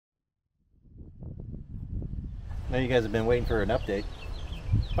Now you guys have been waiting for an update.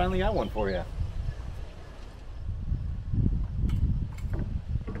 Finally got one for you.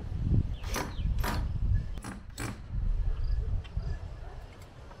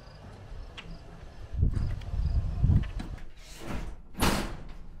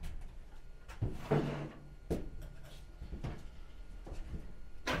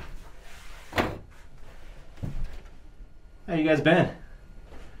 How you guys been?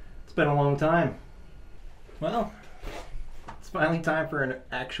 It's been a long time. Well, it's finally time for an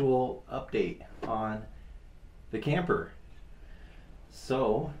actual update on the camper.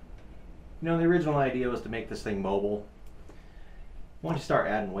 So, the original idea was to make this thing mobile. Once you start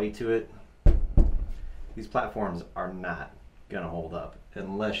adding weight to it, these platforms are not gonna hold up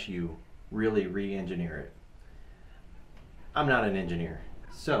unless you really re-engineer it. I'm not an engineer,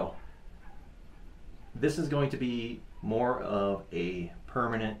 so this is going to be more of a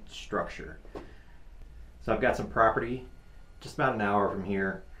permanent structure. So I've got some property just about an hour from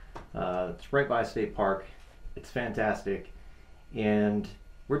here. It's right by a state park. It's fantastic. And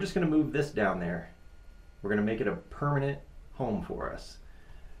we're just gonna move this down there. We're gonna make it a permanent home for us.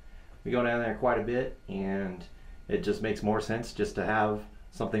 We go down there quite a bit, and it just makes more sense just to have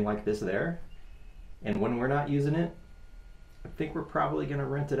something like this there. And when we're not using it, I think we're probably gonna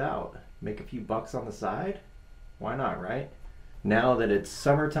rent it out. Make a few bucks on the side. Why not, right? Now that it's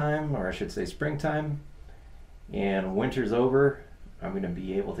summertime, or I should say springtime, and winter's over, I'm going to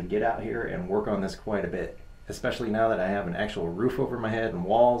be able to get out here and work on this quite a bit, especially now that I have an actual roof over my head and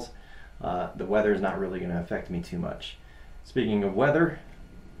walls. The weather is not really going to affect me too much. Speaking of weather,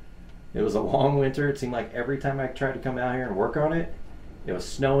 it was a long winter. It seemed like every time I tried to come out here and work on it, it was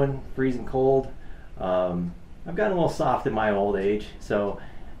snowing, freezing cold. I've gotten a little soft in my old age, so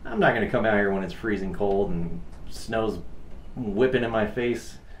I'm not going to come out here when it's freezing cold and snow's whipping in my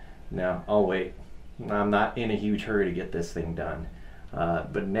face. No, I'll wait. I'm not in a huge hurry to get this thing done.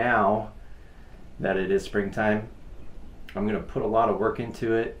 But now that it is springtime, I'm going to put a lot of work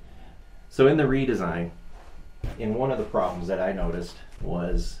into it. So in the redesign, one of the problems that I noticed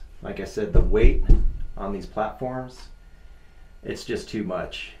was, like I said, the weight on these platforms, it's just too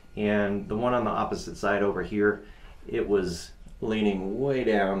much. And the one on the opposite side over here, it was leaning way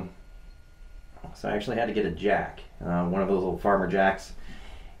down. So I actually had to get a jack, one of those little farmer jacks,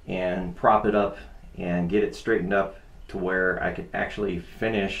 and prop it up and get it straightened up to where I could actually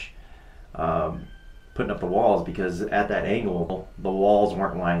finish putting up the walls, because at that angle the walls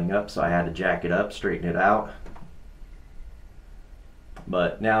weren't lining up, so I had to jack it up, straighten it out.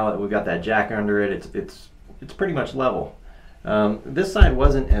 But now that we've got that jack under it, it's pretty much level. This side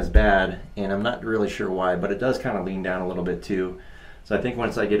wasn't as bad, and I'm not really sure why, but it does kind of lean down a little bit too. So I think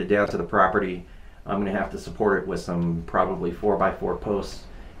once I get it down to the property, I'm going to have to support it with some probably 4x4 posts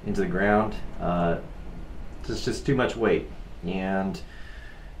into the ground. It's just too much weight, and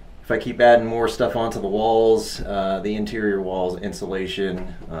if I keep adding more stuff onto the walls, the interior walls,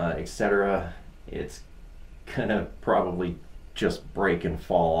 insulation, etc., it's gonna probably just break and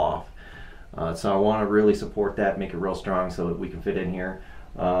fall off. So I want to really support that, make it real strong so that we can fit in here.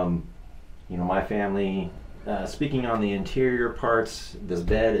 My family, speaking on the interior parts, this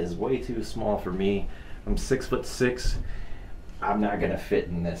bed is way too small for me. I'm 6'6". I'm not gonna fit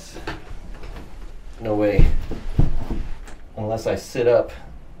in this. No way. Unless I sit up,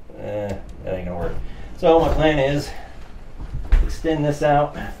 that ain't gonna work. So my plan is extend this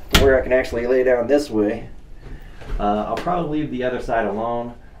out to where I can actually lay down this way. I'll probably leave the other side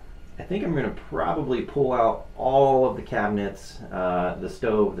alone. I think I'm gonna probably pull out all of the cabinets, the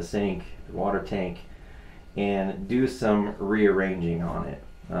stove, the sink, the water tank, and do some rearranging on it.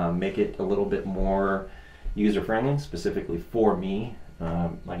 Make it a little bit more user-friendly, specifically for me.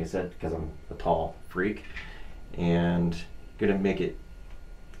 Like I said, because I'm a tall freak, and gonna make it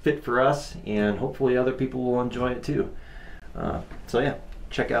fit for us, and hopefully other people will enjoy it too. So yeah,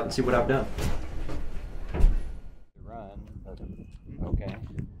 check out and see what I've done. Okay.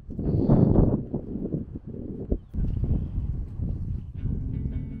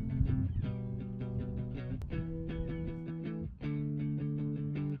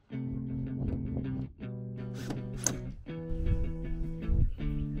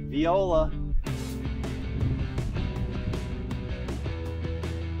 Viola.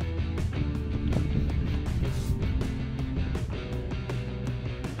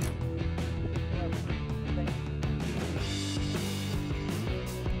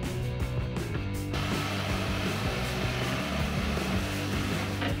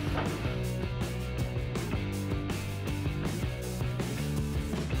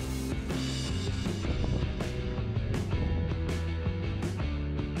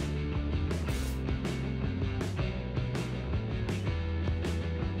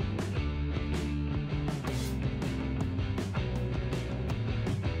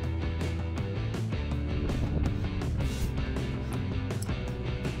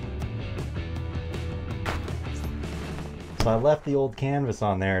 So I left the old canvas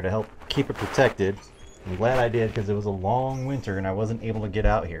on there to help keep it protected. I'm glad I did because it was a long winter and I wasn't able to get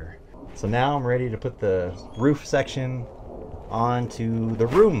out here. So now I'm ready to put the roof section onto the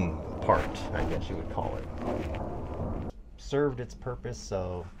room part, I guess you would call it. Served its purpose,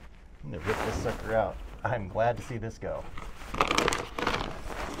 so I'm gonna rip this sucker out. I'm glad to see this go,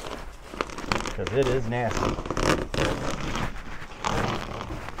 because it is nasty.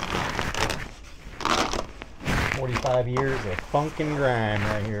 45 years of funk and grime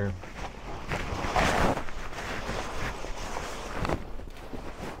right here.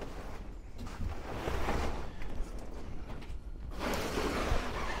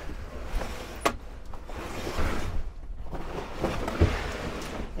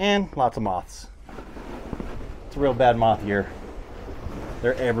 And lots of moths. It's a real bad moth year.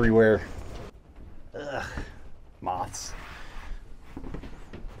 They're everywhere. Ugh, moths.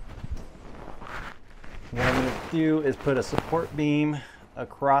 What I'm going to do is put a support beam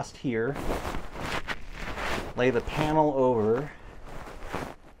across here, lay the panel over,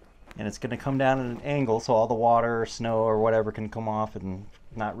 and it's going to come down at an angle so all the water or snow or whatever can come off and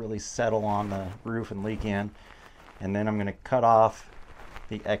not really settle on the roof and leak in. And then I'm going to cut off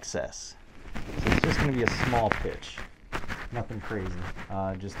the excess. So it's just going to be a small pitch, nothing crazy,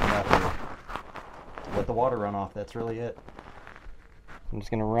 just enough to let the water run off. That's really it. I'm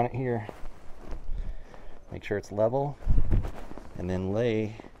just going to run it here, make sure it's level, and then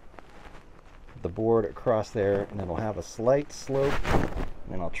lay the board across there, and it'll have a slight slope, and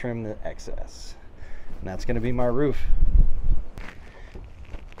then I'll trim the excess, and that's going to be my roof.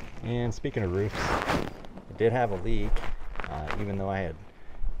 And speaking of roofs, I did have a leak, even though I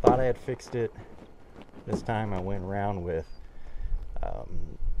thought I had fixed it. This time I went around with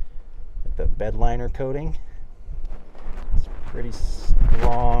the bed liner coating. It's pretty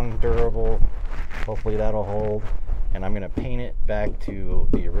strong, durable. Hopefully that'll hold. And I'm going to paint it back to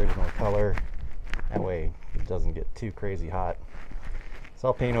the original color. That way it doesn't get too crazy hot. So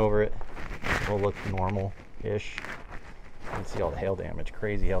I'll paint over it. It'll look normal-ish. You can see all the hail damage,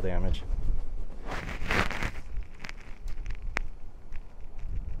 crazy hail damage.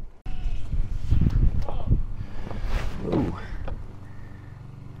 Ooh.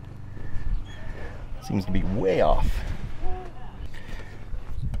 Seems to be way off.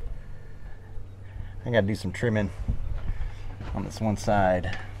 I gotta do some trimming on this one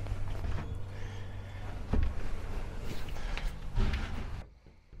side.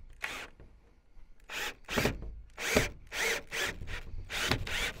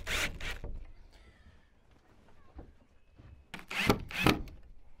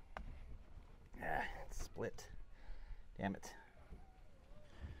 It's split. Damn it.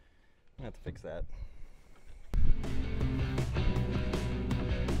 I have to fix that.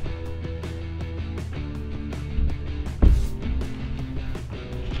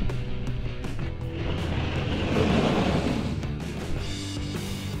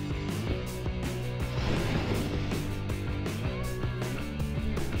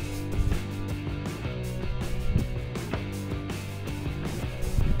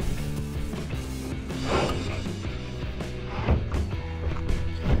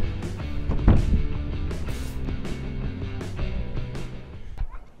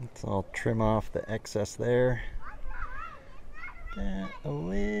 So I'll trim off the excess there. Got a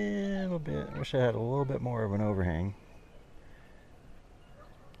little bit, I wish I had a little bit more of an overhang,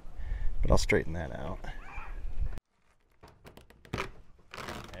 but I'll straighten that out.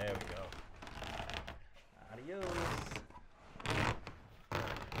 There we go. Adios.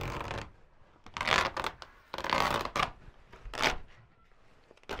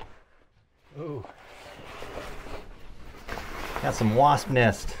 Ooh. Got some wasp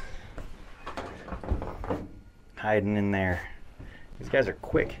nest hiding in there. These guys are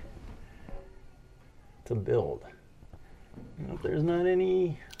quick to build. And if there's not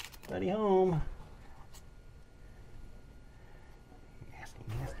anybody home. Nasty,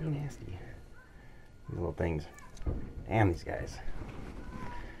 nasty, nasty. These little things. Damn, these guys.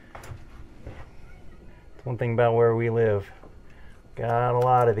 That's one thing about where we live. Got a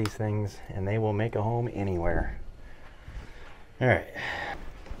lot of these things, and they will make a home anywhere. All right.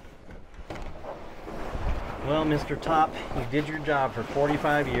 Well, Mr. Top, you did your job for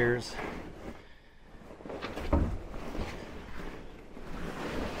 45 years.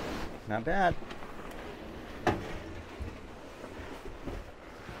 Not bad. So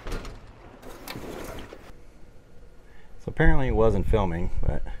apparently it wasn't filming,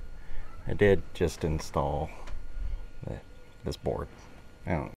 but I did just install this board.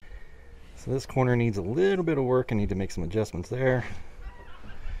 I don't know. So this corner needs a little bit of work. I need to make some adjustments there.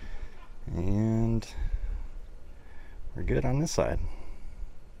 And we're good on this side.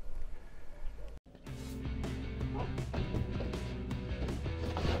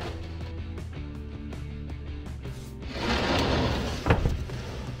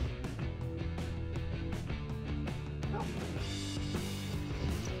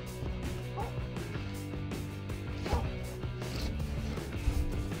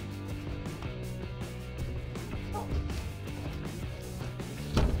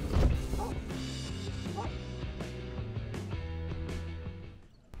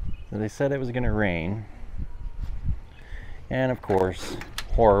 So they said it was going to rain, and of course,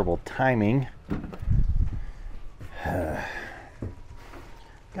 horrible timing. Got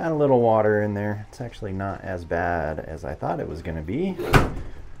a little water in there. It's actually not as bad as I thought it was going to be.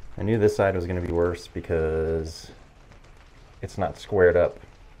 I knew this side was going to be worse because it's not squared up.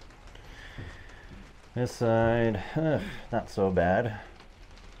 This side, not so bad.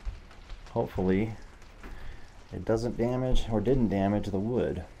 Hopefully it doesn't damage or didn't damage the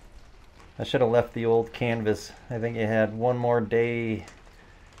wood. I should have left the old canvas. I think it had one more day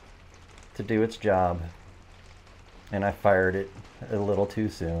to do its job, and I fired it a little too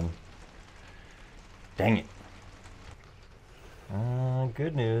soon. Dang it.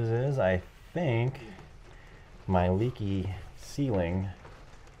 Good news is I think my leaky ceiling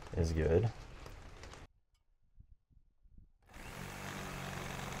is good.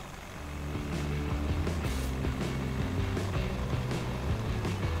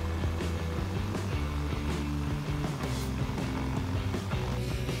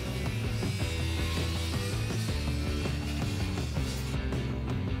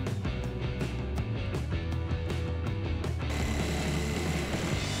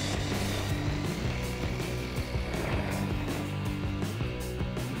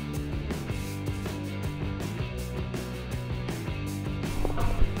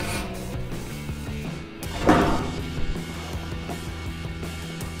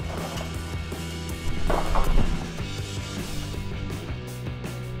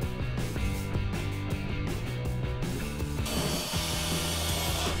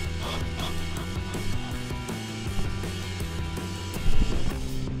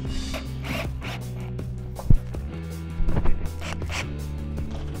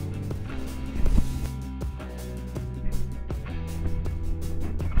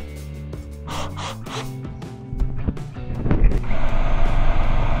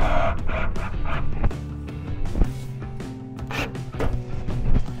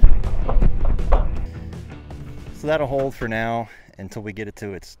 So that'll hold for now until we get it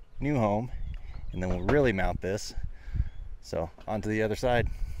to its new home, and then we'll really mount this. So on to the other side.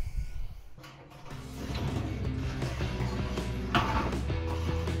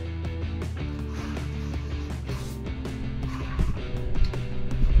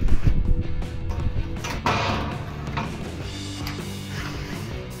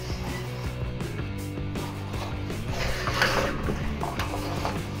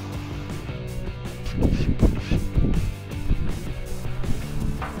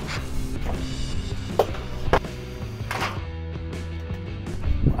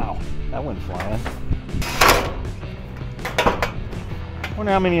 Wow, that went flying.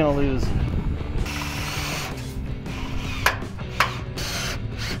 Wonder how many I'll lose.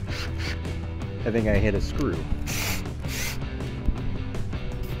 I think I hit a screw.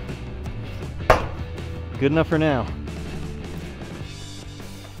 Good enough for now.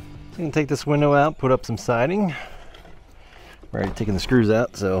 I'm gonna take this window out, put up some siding. I'm already taking the screws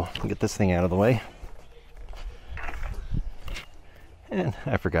out, so I'll get this thing out of the way. And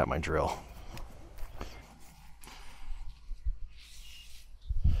I forgot my drill.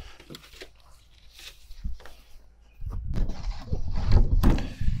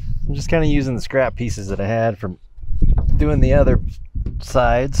 I'm just kind of using the scrap pieces that I had from doing the other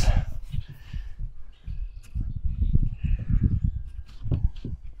sides. I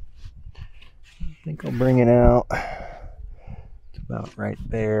think I'll bring it out to about right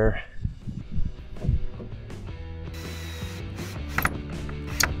there.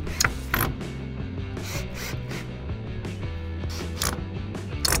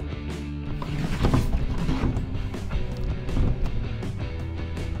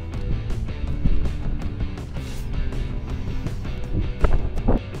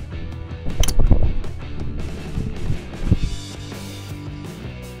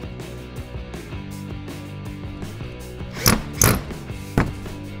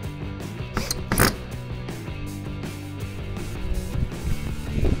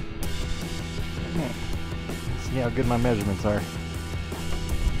 See how good my measurements are.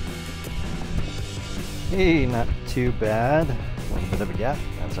 Hey, not too bad. A little bit of a gap,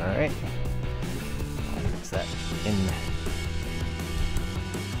 that's all right. that in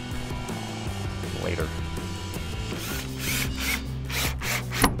later.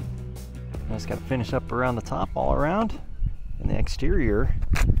 I just got to finish up around the top all around, and the exterior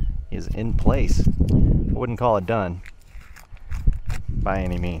is in place. I wouldn't call it done by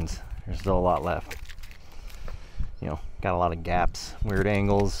any means. There's still a lot left. You know, got a lot of gaps, weird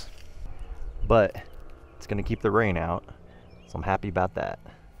angles, but it's going to keep the rain out, so I'm happy about that.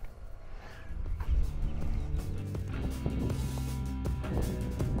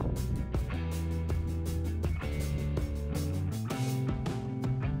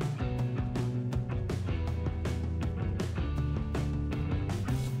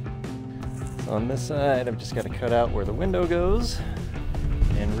 So on this side, I've just got to cut out where the window goes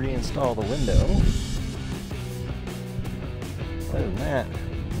and reinstall the window. Other than that,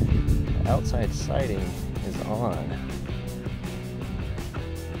 the outside siding is on.